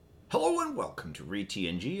Hello and welcome to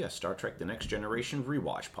Re-TNG, a Star Trek The Next Generation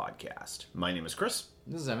rewatch podcast. My name is Chris.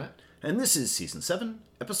 This is Emmett. And this is Season 7,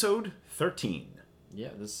 Episode 13.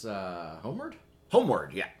 Yeah, this Homeward?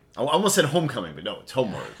 Homeward, yeah. I almost said Homecoming, but no, it's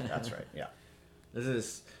Homeward. That's right, yeah. This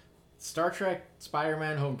is Star Trek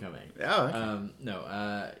Spider-Man Homecoming. Yeah.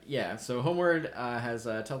 Okay. So Homeward has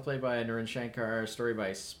teleplay by Naren Shankar, story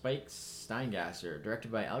by Spike Steingasser,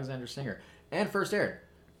 directed by Alexander Singer, and first aired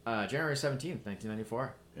January 17th,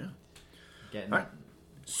 1994. Yeah. Getting All right.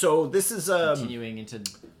 So this is... continuing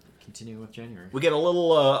with January. We get a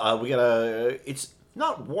little... it's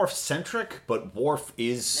not Worf-centric, but Worf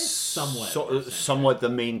is somewhat the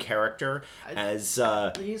main character. He's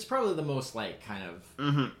probably the most,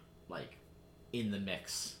 in the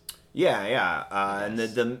mix. Yeah. And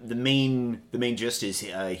the main gist is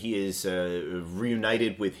he is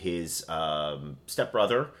reunited with his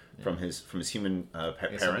stepbrother from his human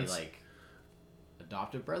parents.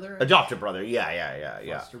 Adopted brother? Adopted brother,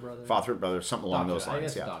 yeah. Foster brother? Foster brother, something along those lines. I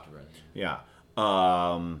guess yeah. adopted brother. Yeah.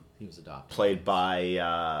 He was adopted. Played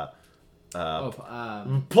by Paul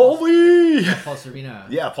Paulie. Sorvino.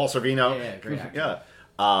 Yeah, Paul Sorvino. Yeah, great actor.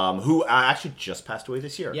 Who actually just passed away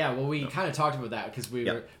this year. Yeah, well, we kind of talked about that because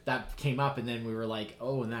that came up, and then we were like,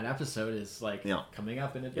 "Oh, and that episode is coming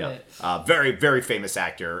up in a bit." Very, very famous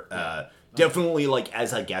actor. Definitely,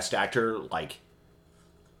 as a guest actor,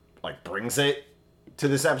 brings it to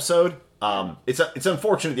this episode. It's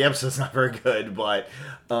unfortunate the episode's not very good, but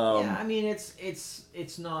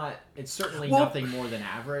it's not. It's certainly nothing more than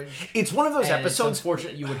average. It's one of those It's episodes.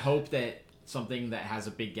 unfortunate. You would hope that something that has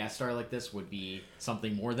a big guest star like this would be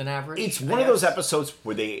something more than average. It's one of those episodes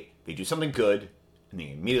where they do something good and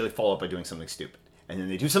they immediately follow up by doing something stupid. And then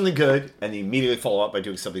they do something good and they immediately follow up by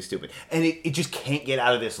doing something stupid. And it just can't get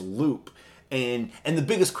out of this loop. And the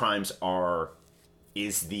biggest crimes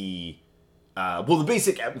the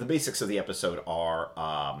basics of the episode are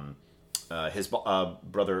his brother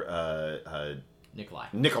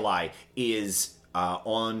Nikolai is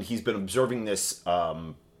he's been observing this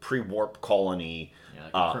pre-warp colony,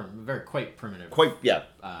 quite primitive,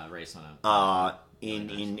 race on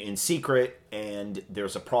in secret, and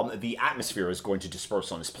there's a problem. The atmosphere is going to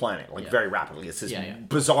disperse on this planet very rapidly. It's this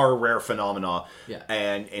bizarre, rare phenomena,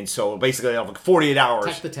 and so basically, 48 hours.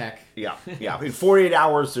 Tech the tech. Yeah. In 48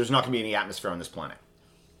 hours, there's not going to be any atmosphere on this planet.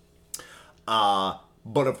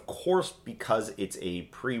 But of course, because it's a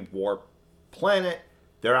pre-warp planet,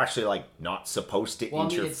 they're actually not supposed to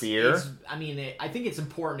interfere. I think it's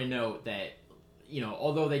important to note that,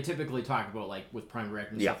 although they typically talk about with Prime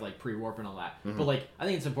Direct and stuff pre-warp and all that, but I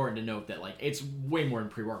think it's important to note that it's way more than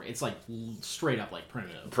pre-warp. It's straight up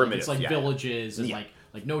primitive. Primitive. It's villages and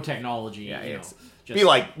no technology. It's be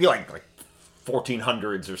like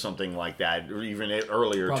 1400s or something like that, or even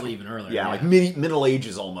earlier. Probably even earlier. Yeah, Middle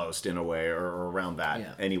Ages almost in a way, or around that.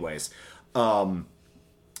 Yeah. Anyways, in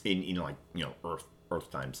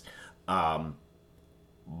Earth times,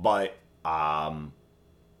 but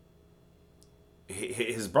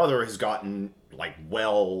his brother has gotten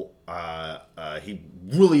he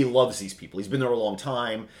really loves these people. He's been there a long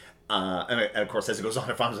time, and of course, as it goes on,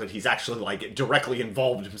 I found that he's actually directly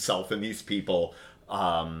involved himself in these people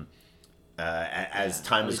as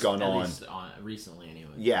time has gone on. Recently,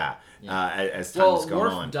 anyway. Yeah. As time has gone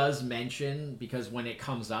Worf on. does mention, because when it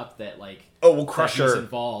comes up that Crusher is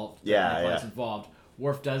involved, Nikolai's involved.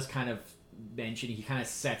 Worf does kind of mention, he kind of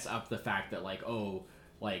sets up the fact that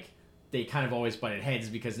they kind of always butted heads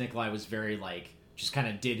because Nikolai was very just kind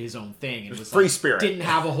of did his own thing and was free spirit, didn't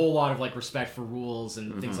have a whole lot of respect for rules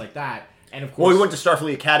and things like that. And of course, well, he went to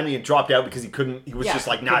Starfleet Academy and dropped out because he couldn't. He was just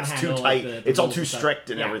it's too tight. It's all too strict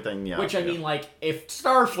and everything. Yeah. Which if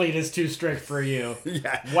Starfleet is too strict for you,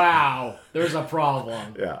 wow, there's a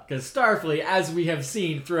problem. Yeah. Because Starfleet, as we have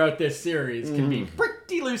seen throughout this series, can be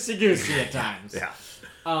pretty loosey goosey at times.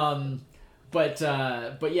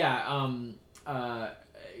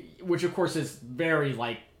 Which of course is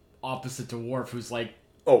very opposite to Worf, who's so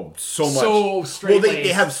much. So straight-laced. Well, they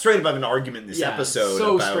have straight up an argument in this episode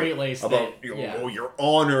about straight-laced your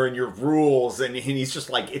honor and your rules, and he's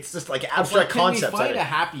just it's just abstract concepts. Can we find a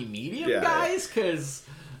happy medium, guys? Because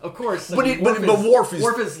of course, Worf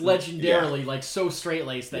is legendarily so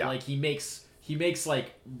straight-laced that he makes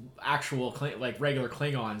actual regular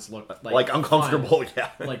Klingons look uncomfortable.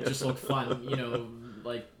 Fun. Just look fun,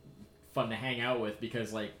 fun to hang out with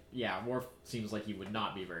because Worf seems like he would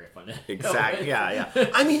not be very fun to hang out with.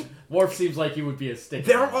 I mean, Worf seems like he would be a stick.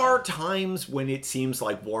 There are times when it seems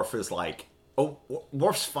like Worf is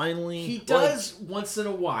Worf's finally... He does once in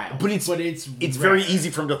a while. But it's very easy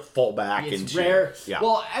for him to fall back into... It's rare. Yeah.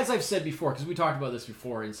 Well, as I've said before, because we talked about this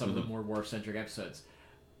before in some of the more Worf-centric episodes,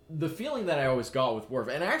 the feeling that I always got with Worf,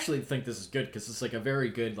 and I actually think this is good because it's like a very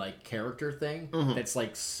good like character thing that's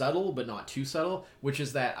like subtle but not too subtle, which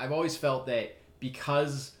is that I've always felt that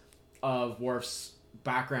because of Worf's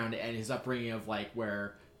background and his upbringing of like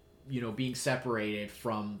where, you know, being separated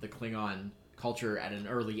from the Klingon culture at an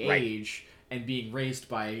early age and being raised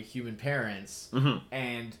by human parents,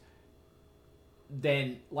 and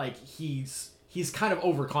then like he's kind of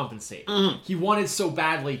overcompensating. He wanted so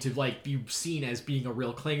badly to like be seen as being a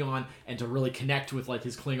real Klingon and to really connect with like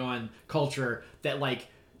his Klingon culture that like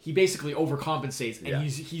he basically overcompensates and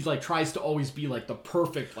he's like tries to always be like the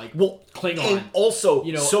perfect like Klingon. And also,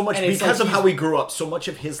 you know, so much because like of how he grew up, so much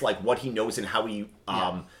of his like what he knows and how he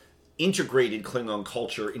integrated Klingon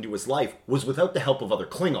culture into his life was without the help of other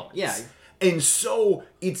Klingons. Yeah. And so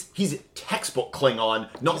he's textbook Klingon,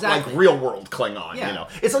 not like real world Klingon. You know,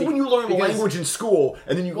 it's like when you learn a language in school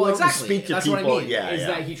and then you learn to speak to people. What I mean, is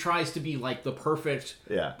that he tries to be like the perfect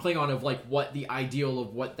Klingon of like what the ideal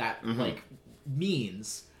of what that like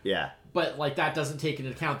means. Yeah. But like that doesn't take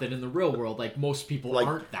into account that in the real world, like most people like,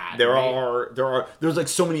 aren't that. There's like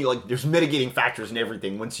so many like there's mitigating factors and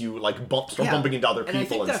everything once you like start bumping into other people and I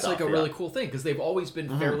think that's stuff, like a really cool thing because they've always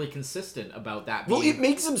been fairly consistent about that. Well, it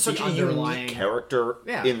makes him such a unique character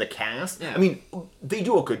in the cast. Yeah. I mean, they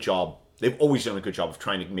do a good job. They've always done a good job of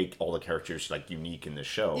trying to make all the characters like unique in the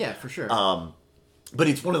show. Yeah, for sure. But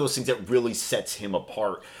it's one of those things that really sets him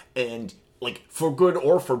apart and. Like for good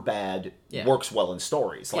or for bad, works well in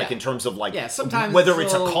stories. Like in terms of like sometimes whether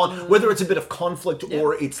it's whether it's a bit of conflict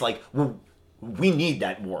or it's like we need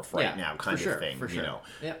that Worf right now kind of thing. For sure.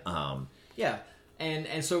 You know.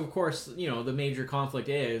 And so of course you know the major conflict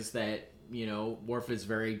is that you know Worf is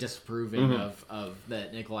very disapproving of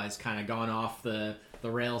that Nikolai's kind of gone off the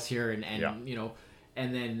rails here and you know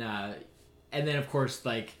and then of course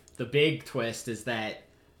like the big twist is that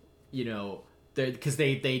you know. Because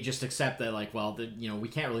they just accept that like you know we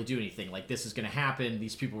can't really do anything like this is going to happen,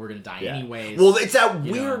 these people were going to die anyways. Well, it's that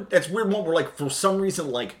weird that's weird moment where like for some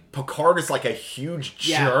reason like Picard is like a huge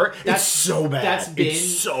jerk. It's so bad. It's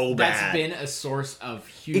so bad. That's been a source of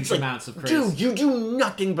huge amounts of criticism. Dude, you do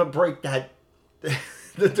nothing but break that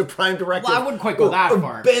the Prime Directive. Well, I wouldn't quite go that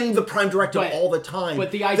far. Bend the Prime Directive all the time.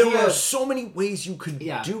 But the idea there are so many ways you could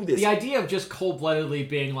do this. The idea of just cold-bloodedly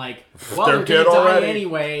being like, well, they're going to die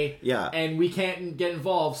anyway, and we can't get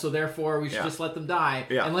involved, so therefore we should just let them die,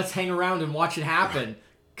 and let's hang around and watch it happen.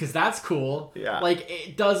 Because that's cool. Like,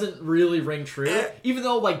 it doesn't really ring true. Even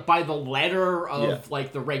though, like, by the letter of,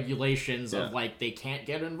 like, the regulations of, like, they can't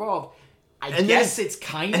get involved, I guess it's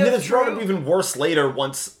kind of true. And then it's brought up even worse later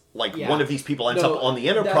once... Like, one of these people ends up on the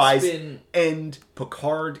Enterprise, and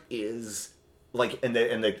Picard is, like,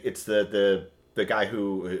 it's the guy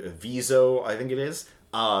who, Vizo, I think it is,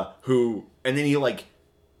 who, and then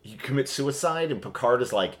he commits suicide, and Picard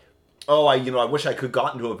is like, oh, I wish I could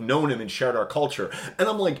gotten to have known him and shared our culture. And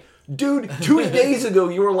I'm like, dude, 2 days ago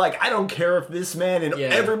you were like, I don't care if this man and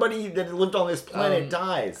everybody that lived on this planet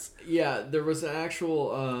dies. Yeah, there was an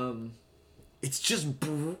actual, It's just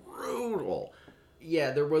brutal.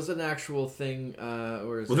 Yeah, there was an actual thing, there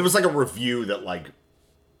was like a review that like...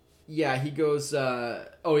 Yeah, he goes,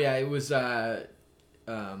 it was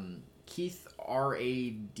Keith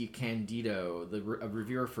R.A. DiCandido, a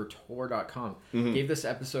reviewer for Tor.com, gave this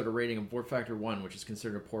episode a rating of Warp Factor 1, which is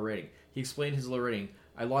considered a poor rating. He explained his low rating.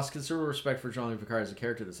 I lost considerable respect for Jean-Luc Picard as a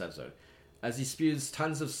character this episode, as he spews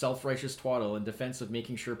tons of self-righteous twaddle in defense of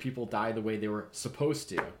making sure people die the way they were supposed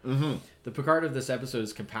to. The Picard of this episode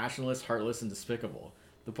is compassionless, heartless, and despicable.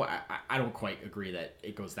 I don't quite agree that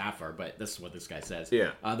it goes that far, but this is what this guy says.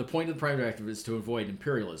 The point of the Prime Directive is to avoid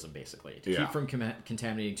imperialism, basically. To keep from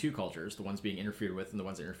contaminating two cultures, the ones being interfered with and the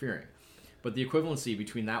ones interfering. But the equivalency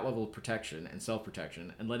between that level of protection and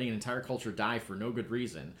self-protection and letting an entire culture die for no good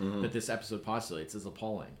reason that this episode postulates is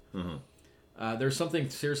appalling. There's something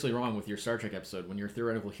seriously wrong with your Star Trek episode when your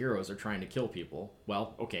theoretical heroes are trying to kill people.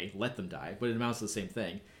 Well, okay, let them die, but it amounts to the same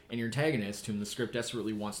thing. And your antagonist, whom the script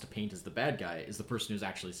desperately wants to paint as the bad guy, is the person who's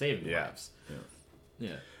actually saving lives.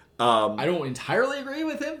 I don't entirely agree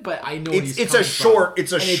with him, but I know it cuts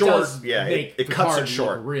it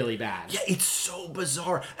short really bad. Yeah, it's so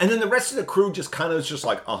bizarre. And then the rest of the crew just kind of is just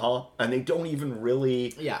like, and they don't even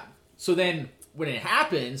really... Yeah. So then... when it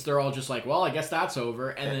happens, they're all just like, well, I guess that's over.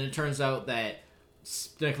 And then it turns out that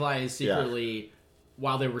Nikolai is secretly,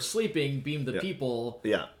 while they were sleeping, beamed the people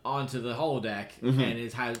onto the holodeck. And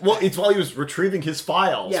it has... Well, it's while he was retrieving his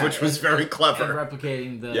files, which was very clever. And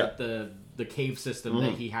replicating the cave system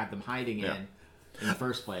that he had them hiding in the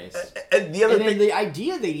first place. And the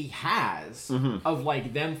idea that he has of,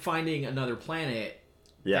 like, them finding another planet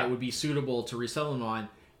that would be suitable to resettle them on,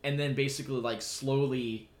 and then basically, like,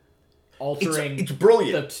 slowly... altering it's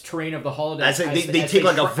brilliant. the terrain of the holodeck. They take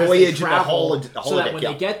like a voyage in the holodeck. So that when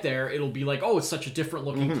they get there, it'll be like, oh, it's such a different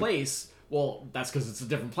looking place. Well, that's because it's a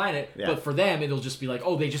different planet. Yeah. But for them, it'll just be like,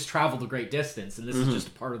 oh, they just traveled a great distance, and this is just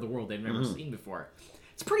a part of the world they've never seen before.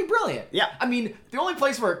 It's pretty brilliant. Yeah. I mean, the only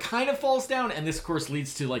place where it kind of falls down, and this, of course,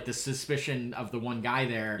 leads to, like, the suspicion of the one guy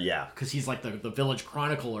there. Yeah. Because he's, like, the village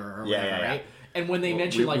chronicler or whatever, yeah. right? And when they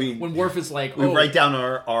mention, when Worf is like... We write down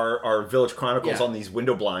our village chronicles on these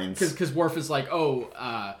window blinds. Because Worf is like,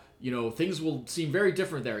 things will seem very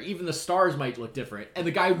different there. Even the stars might look different. And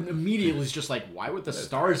the guy immediately is just like, why would the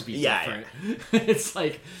stars be different? Yeah. It's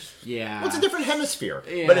like, well, it's a different hemisphere.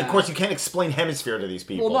 Yeah. But, of course, you can't explain hemisphere to these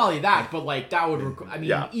people. Well, not only that, but, like, that would...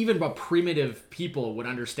 even primitive people would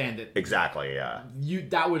understand that... Exactly, yeah.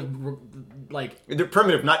 That would, like... They're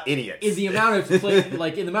primitive, not idiots. In the amount of, in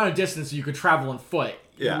the amount of distance you could travel on foot,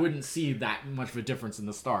 you wouldn't see that much of a difference in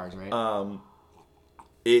the stars, right?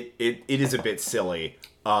 It is a bit silly.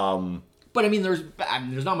 But I mean, there's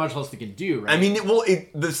not much else they can do, right? I mean,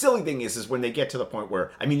 the silly thing is when they get to the point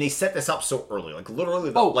where, I mean, they set this up so early, like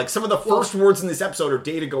literally, like some of the first words in this episode are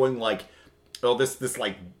Data going like, oh, this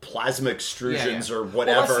like plasma extrusions or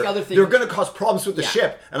whatever. Well, that's the other thing. They're going to cause problems with the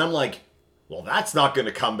ship, and I'm like, well, that's not going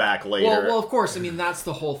to come back later. Well, of course. I mean, that's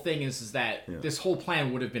the whole thing is that this whole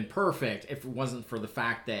plan would have been perfect if it wasn't for the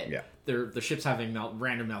fact that the ship's having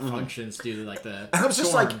random malfunctions due to like the. And I was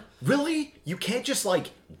just like, really? You can't just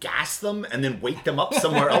like gas them and then wake them up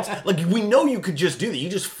somewhere else? Like we know you could just do that. You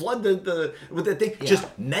just flood with the thing. Yeah.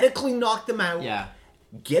 Just medically knock them out. Yeah.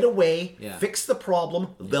 Get away, fix the problem,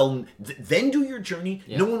 they'll then do your journey.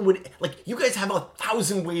 No one would, like, you guys have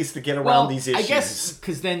 1,000 ways to get around these issues. I guess,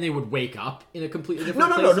 because then they would wake up in a completely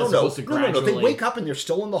different place. No. They wake up and they're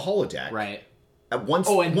still in the holodeck. Right.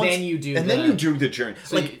 Then you do the journey.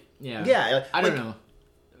 So like, I don't know.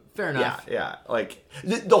 Fair enough. Yeah. Like,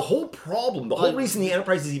 the whole problem, the whole reason the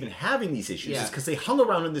Enterprise is even having these issues is because they hung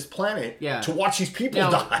around on this planet to watch these people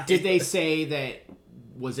die. Did they say that...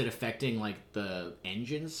 Was it affecting, like, the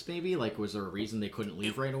engines, maybe? Like, was there a reason they couldn't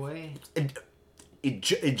leave right away? It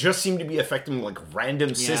just seemed to be affecting, like,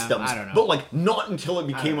 random systems. I don't know. But, like, not until it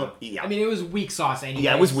became I mean, it was weak sauce anyway.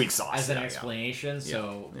 Yeah, it was weak sauce. As an explanation,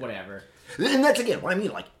 so whatever. And that's, again, what I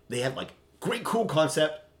mean. Like, they had, like, great, cool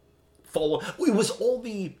concept. It was all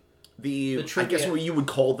the I guess what you would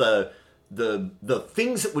call the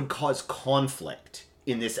things that would cause conflict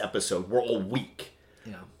in this episode were all weak.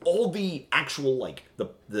 Yeah. All the actual, like,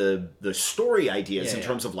 the story ideas in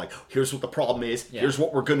terms of, like, here's what the problem is, here's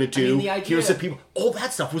what we're going to do, here's the people, all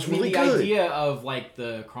that stuff was really good. The idea of, like,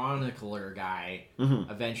 the chronicler guy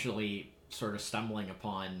eventually sort of stumbling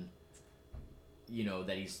upon,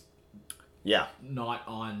 that he's not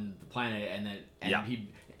on the planet,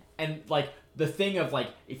 and like, the thing of, like,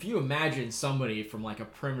 if you imagine somebody from, like, a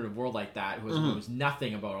primitive world like that who knows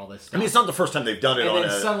nothing about all this stuff. I mean, it's not the first time they've done it. And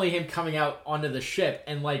then suddenly him coming out onto the ship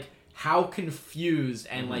and, like, how confused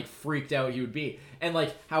and, like, freaked out he would be. And,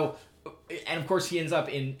 like, how... And, of course, he ends up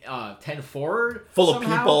in 10 Forward full of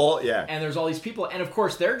people, And there's all these people. And, of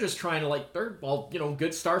course, they're just trying to, like... They're,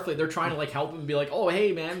 good Starfleet. They're trying to, like, help him and be like, oh,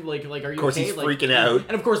 hey, man, like are you okay? Of course, he's like, freaking out.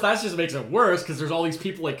 And, of course, that just makes it worse because there's all these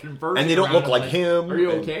people, like, converging and they don't look like him. Are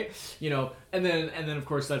you okay? And then, of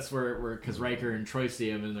course, that's where because Riker and Troy see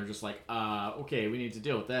him, and they're just like, okay, we need to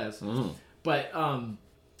deal with this. But,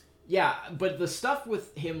 but the stuff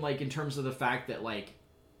with him, like, in terms of the fact that, like,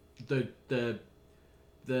 the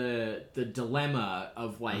dilemma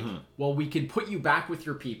of, like, well, we can put you back with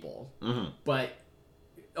your people, but,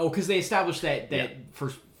 because they established that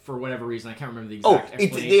for whatever reason, I can't remember the exact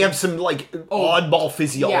explanation. They have some, like, oddball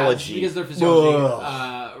physiology. Yeah, because their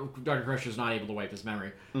physiology, Dr. Crusher's not able to wipe his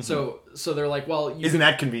memory. So they're like, well... Isn't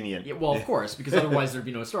that convenient? Yeah, well, of course, because otherwise there'd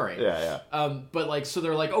be no story. Yeah. But, like, so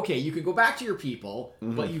they're like, okay, you can go back to your people,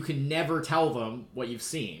 but you can never tell them what you've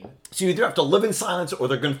seen. So you either have to live in silence, or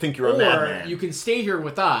they're going to think you're a madman. Or you can stay here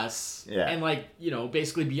with us, and, like,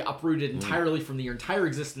 basically be uprooted entirely from the entire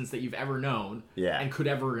existence that you've ever known, and could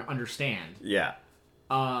ever understand. Yeah.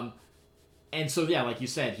 And so, like you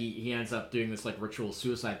said, he ends up doing this, like, ritual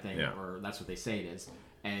suicide thing, or that's what they say it is,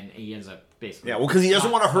 and he ends up basically... Yeah, well, because he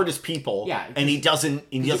doesn't want to hurt his people, and he doesn't...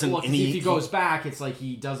 Well, if he goes back, it's like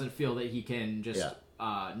he doesn't feel that he can just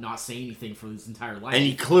not say anything for his entire life. And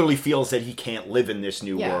he clearly feels that he can't live in this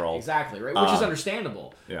new world. Exactly, right? Which is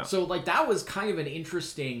understandable. Yeah. So, like, that was kind of an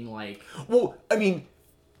interesting, like... Well, I mean...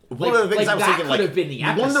 One of the things I was thinking, like, been the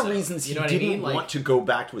one of the reasons he didn't want to go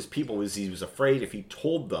back to his people was he was afraid if he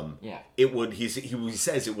told them, it would. He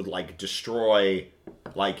says it would, like, destroy,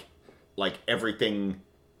 like everything,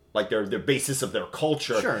 like their basis of their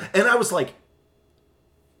culture. Sure. And I was like,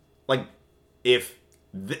 if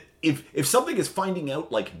if something is finding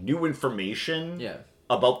out like new information Yeah.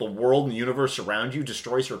 about the world and the universe around you,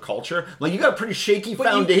 destroys your culture, like you got a pretty shaky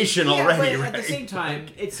foundation already, but right? at the same time,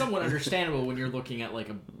 it's somewhat understandable when you're looking at like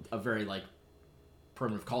a very like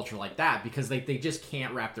primitive culture like that, because they just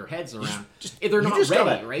can't wrap their heads around. They're not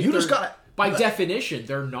ready, right? You just gotta. By definition,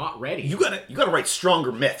 they're not ready. You gotta write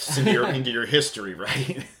stronger myths into your history,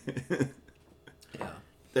 right? Yeah.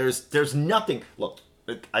 There's nothing. Look,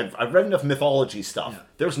 I've read enough mythology stuff. Yeah.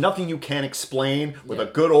 There's nothing you can't explain with a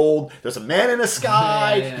good old. There's a man in the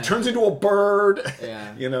sky. Yeah. He turns into a bird.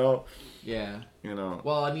 Yeah. You know. Yeah. You know.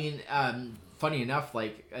 Well, I mean, funny enough,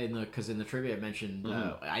 like because in the trivia I mentioned,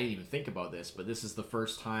 I didn't even think about this, but this is the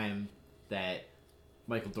first time that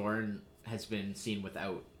Michael Dorn has been seen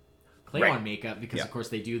without Klingon makeup, because of course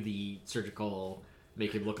they do the surgical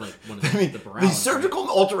make him look like one of the Borals. The surgical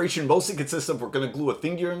alteration mostly consists of we're going to glue a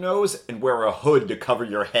thing to your nose and wear a hood to cover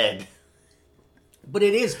your head. But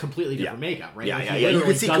it is completely different makeup, right? Yeah, Like, yeah, he yeah. You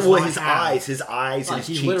literally can see does well, not his have- eyes, and like, his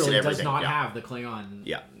he cheeks literally and everything. does not yeah. have the Klingon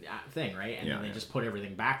thing, right? And then they just put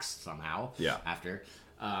everything back somehow after.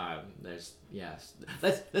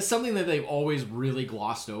 That's something that they've always really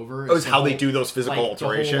glossed over. Is how they do those physical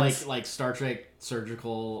alterations. The whole, like Star Trek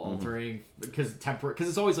surgical altering, because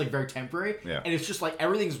it's always like very temporary, and it's just like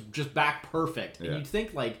everything's just back perfect, and you'd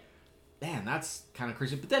think like, man, that's kind of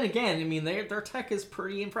crazy. But then again, I mean, their tech is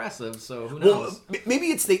pretty impressive, so who knows? Well, maybe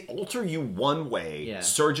it's they alter you one way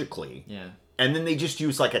surgically, and then they just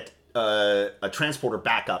use like a transporter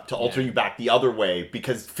backup to alter you back the other way,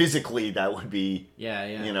 because physically that would be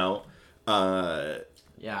you know. I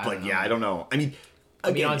don't know. I mean,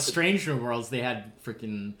 on Strange New Worlds they had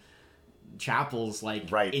freaking Chapel's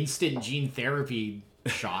like instant gene therapy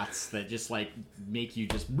shots that just like make you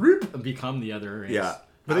just become the other race. Yeah,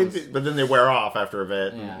 but then they wear off after a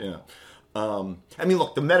bit. Yeah. I mean,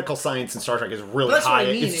 look, the medical science in Star Trek is really high. What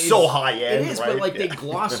I mean. It's so high end. It is, right? but like they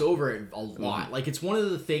gloss over it a lot. Like it's one of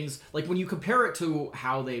the things. Like when you compare it to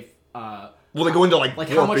how they've. Well, they go into like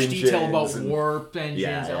how much detail engines about warp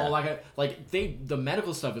engines and all yeah. that. Like the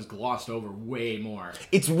medical stuff is glossed over way more.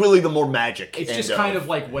 It's really the more magic. It's just kind of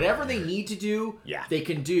like whatever they need to do, they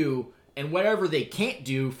can do, and whatever they can't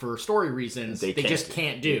do for story reasons, they just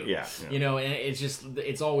can't do. Yeah. You know, and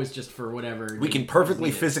it's always just for whatever. We can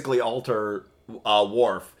perfectly physically alter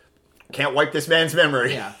Worf. Can't wipe this man's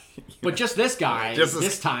memory. Yeah. But just this guy,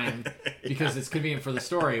 this time, because it's convenient for the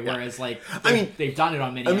story. Whereas, like, they've done it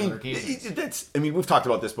on many other occasions. We've talked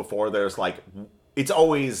about this before. There's like, it's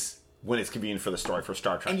always when it's convenient for the story for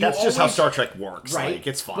Star Trek. And that's just how Star Trek works. Right? Like,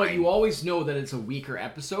 it's fine. But you always know that it's a weaker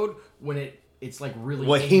episode when it's like really.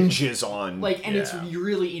 What hinges on it's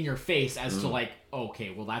really in your face as to like, okay,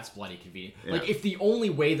 well that's bloody convenient. Yeah. Like if the only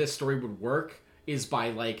way this story would work is by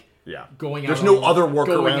like. Going out. There's no other workaround.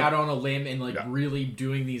 Going out on a limb and like really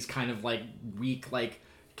doing these kind of like weak like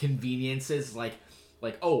conveniences, like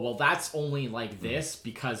oh well that's only like this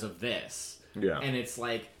because of this. Yeah. And it's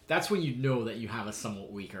like that's when you know that you have a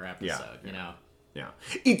somewhat weaker episode. You know. Yeah.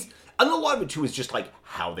 And a lot of it too is just like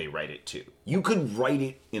how they write it too. You could write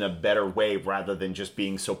it in a better way rather than just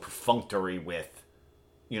being so perfunctory with.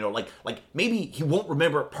 You know, like maybe he won't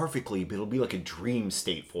remember it perfectly, but it'll be like a dream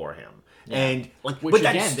state for him. Yeah. And like, which but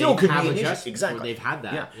again, that still could be an issue. Exactly, they've had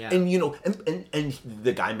that. Yeah. And you know, and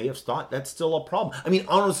the guy may have thought that's still a problem. I mean,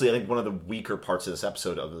 honestly, I think one of the weaker parts of this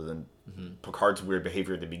episode, other than Picard's weird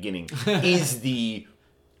behavior at the beginning, is the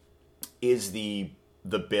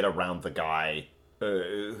bit around the guy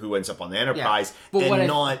who ends up on the Enterprise,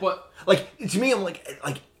 like to me, I'm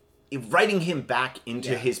like writing him back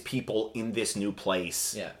into his people in this new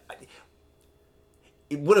place. Yeah.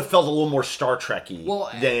 It would have felt a little more Star Trek-y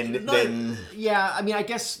than... Yeah, I mean, I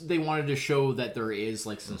guess they wanted to show that there is,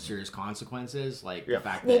 like, some serious consequences. Like, the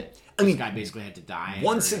fact that this guy basically had to die.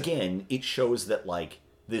 Once again, it shows that, like,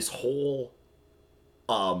 this whole...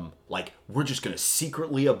 like, we're just going to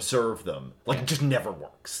secretly observe them. Like, it just never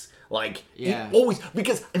works. Like, it always...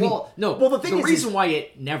 Because, I mean... the reason why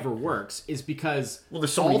it never works is because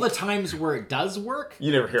all the times where it does work,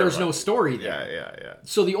 you never hear there's no story there. Yeah.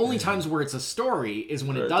 So the only times where it's a story is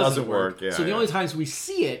when it doesn't work. So the only times we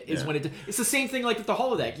see it is when it... It's the same thing like with the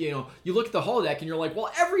holodeck. You know, you look at the holodeck and you're like, well,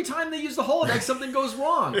 every time they use the holodeck, something goes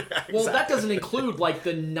wrong. Well, that doesn't include, like,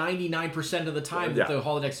 the 99% of the time that the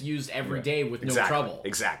holodeck's used every day with no trouble.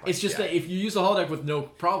 Exactly. It's just that if you use the holodeck with no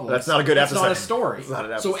problem, that's not a good episode. It's not a story. It's not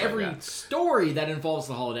an episode, so every story that involves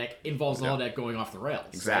the holodeck involves the holodeck going off the rails.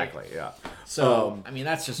 Exactly. Right? Yeah. So I mean,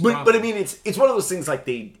 that's just. But I mean, it's one of those things like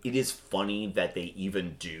it is funny that they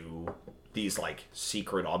even do these like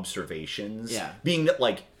secret observations. Yeah. Being that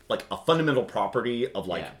like like a fundamental property of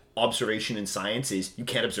like Yeah. observation in science is you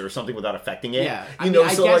can't observe something without affecting it. Yeah, You know,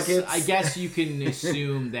 so guess, like it's... I guess you can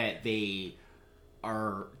assume that they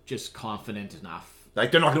are just confident enough.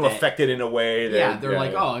 like they're not going to affect it in a way that... Yeah, they're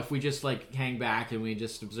like, oh, if we just like hang back and we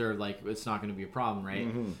just observe, like it's not going to be a problem, right?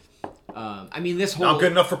 I mean, this whole Not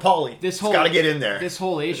good enough for Polly. This It's whole got to get in there. This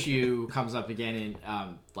whole issue comes up again in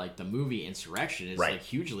like the movie Insurrection is Right. like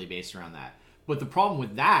hugely based around that. But the problem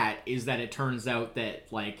with that is that it turns out that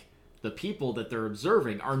like the people that they're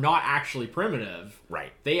observing are not actually primitive.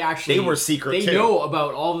 Right. They actually They were secret, They too. know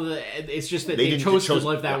about all of the. It's just that they chose to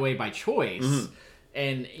live that yeah. way by choice.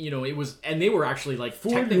 And it was, and they were actually like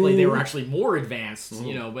technically they were actually more advanced,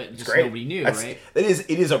 but just Great. nobody knew, That's- right? It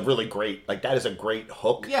is a really great, like, that is a great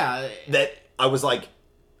hook. Yeah, That I was like,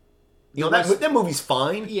 The that rest- movie's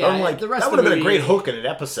fine. Yeah, But I'm like, the rest that of would have the been a great movie- hook in an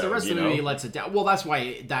episode. the rest you of the know? movie lets it down. Well, that's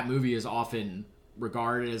why that movie is often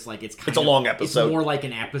regarded as like it's a long episode. It's more like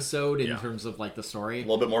an episode in Yeah. terms of like the story. A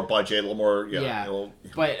little bit more budget, a little more, Yeah. a little-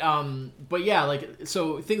 But yeah, like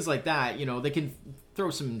so things like that, they can throw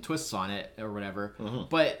some twists on it or whatever.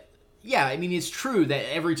 But yeah, I mean, it's true that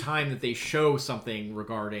every time that they show something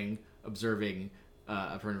regarding observing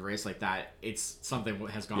a primitive race like that, it's something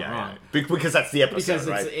that has gone wrong. Because that's the episode, Because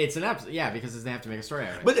right? it's an episode, yeah. Because they have to make a story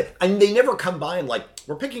out of it. But and they never come by and like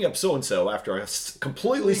we're picking up so and so after a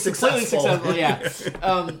completely successful. Yeah.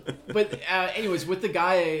 But anyways, with the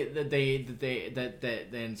guy that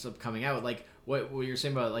ends up coming out, like what you're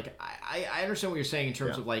saying about, like I understand what you're saying in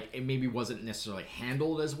terms of like it maybe wasn't necessarily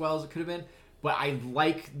handled as well as it could have been. But I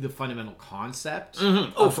like the fundamental concept.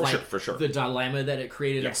 Oh, of, for like, sure, for sure. The dilemma that it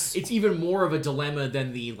created. Yes. It's even more of a dilemma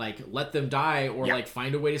than the like let them die or like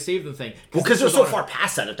find a way to save them thing. Well, because they're so far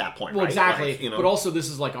past that at that point, Well, right? exactly. Like, But also, this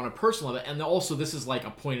is like on a personal level, and also this is like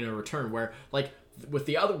a point in a return where, like, with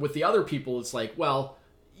the other people, it's like, well,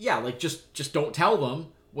 yeah, like just don't tell them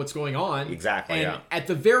what's going on. Exactly, And yeah. at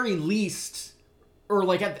the very least, or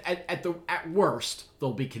like at worst,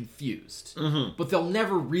 they'll be confused, but they'll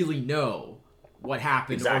never really know what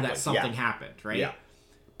happened or Exactly, that something yeah. happened, right? Yeah.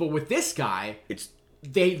 But with this guy, It's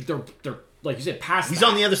they're like you said, past. he's that.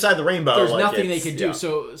 on the other side of the rainbow. There's like, nothing they it's- can do.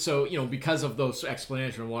 yeah. So because of those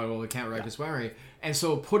explanations of why we can't write this memory, and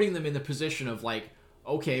so putting them in the position of like,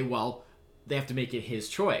 okay, well, they have to make it his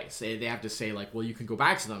choice. They have to say like, well, you can go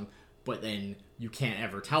back to them, but then you can't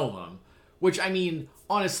ever tell them. Which, I mean,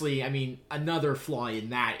 honestly, another flaw in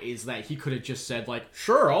that is that he could have just said like,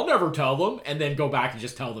 sure, I'll never tell them, and then go back and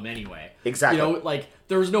just tell them anyway. Exactly. Like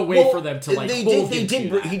there was no way Well, for them to like they hold did, him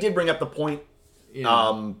to that. he did bring up the point.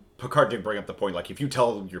 Yeah. Picard did bring up the point. Like, if you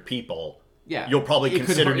tell your people, Yeah, you'll probably it could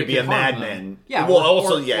consider har- to it be could a harm madman. them. Yeah, Well, or,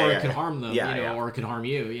 also, or, yeah, or yeah, it could yeah. harm them, Yeah, yeah. or it could harm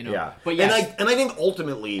you, Yeah, But yes, and I think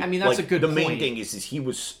ultimately, I mean, that's like, a good the main point. thing is his people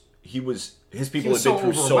was had been so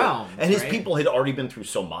through so, overwhelmed, and his right? people had already been through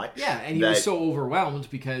so much. yeah, and he that was so overwhelmed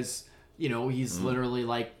because he's literally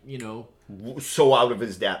like so out of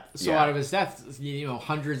his depth. so yeah. out of his depth,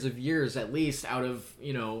 hundreds of years at least out of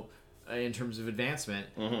in terms of advancement,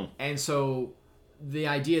 and so the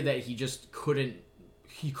idea that he just couldn't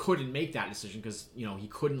make that decision because he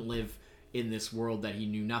couldn't live in this world that he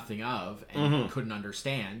knew nothing of and he couldn't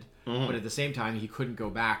understand, but at the same time he couldn't go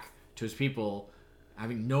back to his people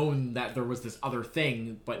having known that there was this other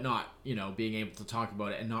thing but not being able to talk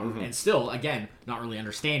about it and not and still again not really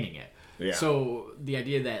understanding it. Yeah. So the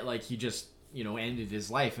idea that like he just ended his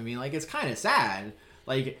life, it's kind of sad,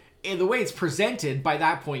 like in the way it's presented. By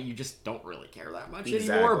that point you just don't really care that much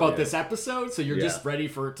anymore about this episode, so you're just ready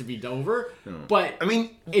for it to be over. But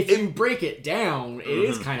if you break it down, it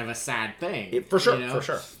is kind of a sad thing. For sure.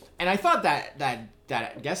 And I thought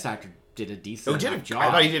that guest actor did a decent enough job.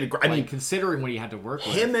 I thought he did a great. Considering what he had to work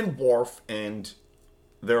with. Him and Worf, and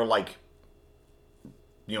they're like,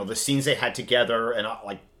 the scenes they had together, and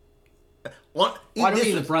like. Well, I don't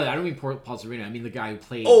mean the brother. I don't mean Paul Sorvino. I mean the guy who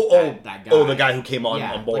played that guy. Oh, the guy who came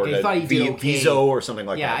on board. Like, I thought he did okay. Vizo or something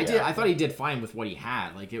like that. Yeah, I did. I thought he did fine with what he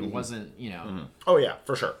had. Like it wasn't, Oh yeah,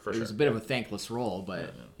 for sure. It was a bit of a thankless role,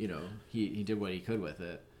 but he did what he could with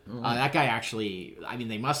it. That guy actually,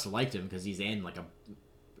 they must have liked him because he's in like a.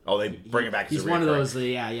 Oh, they bring it back. He's one of those.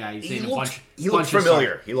 Yeah. He's in a bunch. He looks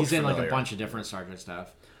familiar. He's in like a bunch of different Star Trek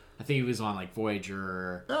stuff. I think he was on like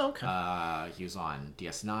Voyager. Oh, okay. He was on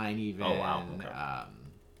DS9 even. Oh, wow. Okay. I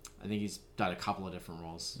think he's done a couple of different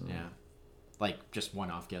roles. Yeah, like just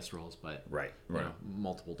one-off guest roles, but right.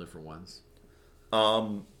 Multiple different ones.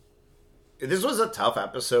 This was a tough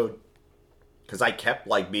episode because I kept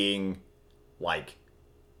like being like,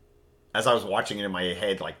 as I was watching it in my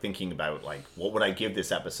head, like thinking about like what would I give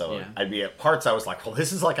this episode, Yeah. I'd be at parts I was like, well,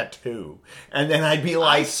 this is like a 2, and then I'd be I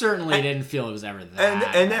like, certainly didn't feel it was ever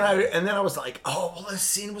that. and then I was like, oh, well, this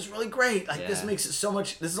scene was really great. Like this Yeah. makes it so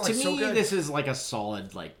much. This is like to so me, good. this is like a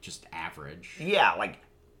solid, like just average. Yeah, like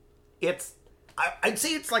it's. I'd say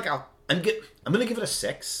it's like a. I'm gonna give it a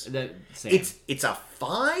 6. Same. It's a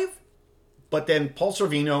 5, but then Paul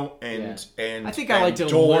Sorvino and I think I liked it a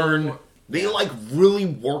Dorn. little more. They like really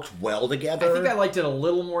worked well together. I think I liked it a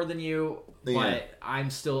little more than you, but Yeah.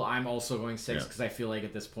 I'm also going 6 Yeah. because I feel like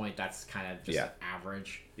at this point that's kind of just Yeah.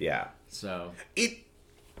 average. Yeah. So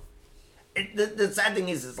The sad thing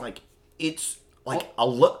is like it's like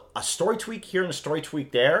a story tweak here and a story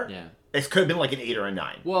tweak there. yeah. It could have been like an 8 or a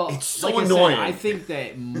 9. Well, it's so like annoying. I think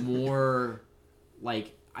that more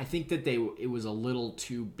like I think that it was a little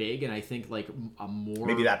too big, and I think like a more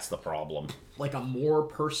Maybe that's the problem. like a more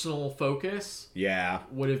personal focus Yeah.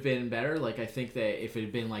 would have been better. Like I think that if it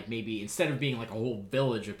had been like maybe instead of being like a whole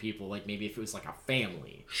village of people, like maybe if it was like a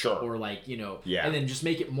family, Sure. or like Yeah. and then just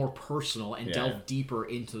make it more personal and Yeah. delve deeper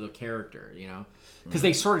into the character, because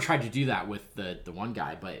they sort of tried to do that with the one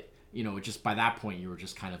guy, but just by that point you were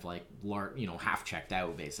just kind of like half checked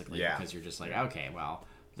out basically, Yeah. because you're just like, okay, well,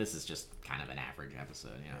 this is just kind of an average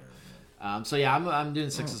episode, so yeah, I'm doing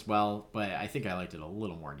 6 as well, but I think I liked it a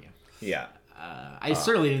little more than you. Yeah. I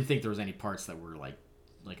certainly didn't think there was any parts that were like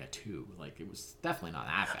a 2. Like it was definitely not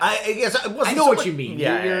that bad. I guess it wasn't I know so what much- you mean.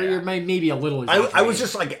 Yeah, You're maybe a little. I was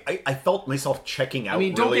just like I felt myself checking out. I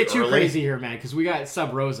mean, don't really get too early. crazy here, man, because we got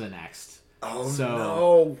Sub Rosa next. Oh So,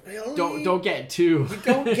 no! Really? Don't get too.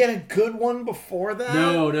 Don't get a good one before that.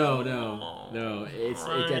 No. It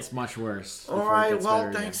Alright. gets much worse. All before it right. gets Well, better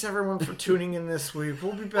again. thanks everyone for tuning in this week.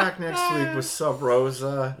 We'll be back next week with Sub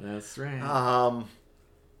Rosa. That's right.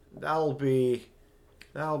 That'll be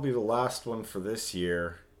the last one for this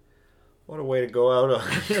year. What a way to go out on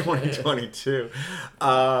 2022.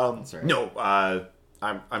 right. No,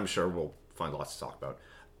 I'm sure we'll find lots to talk about.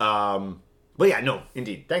 But yeah, no,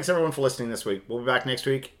 indeed. Thanks everyone for listening this week. We'll be back next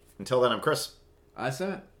week. Until then, I'm Chris. I said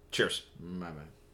it. Cheers. Bye bye.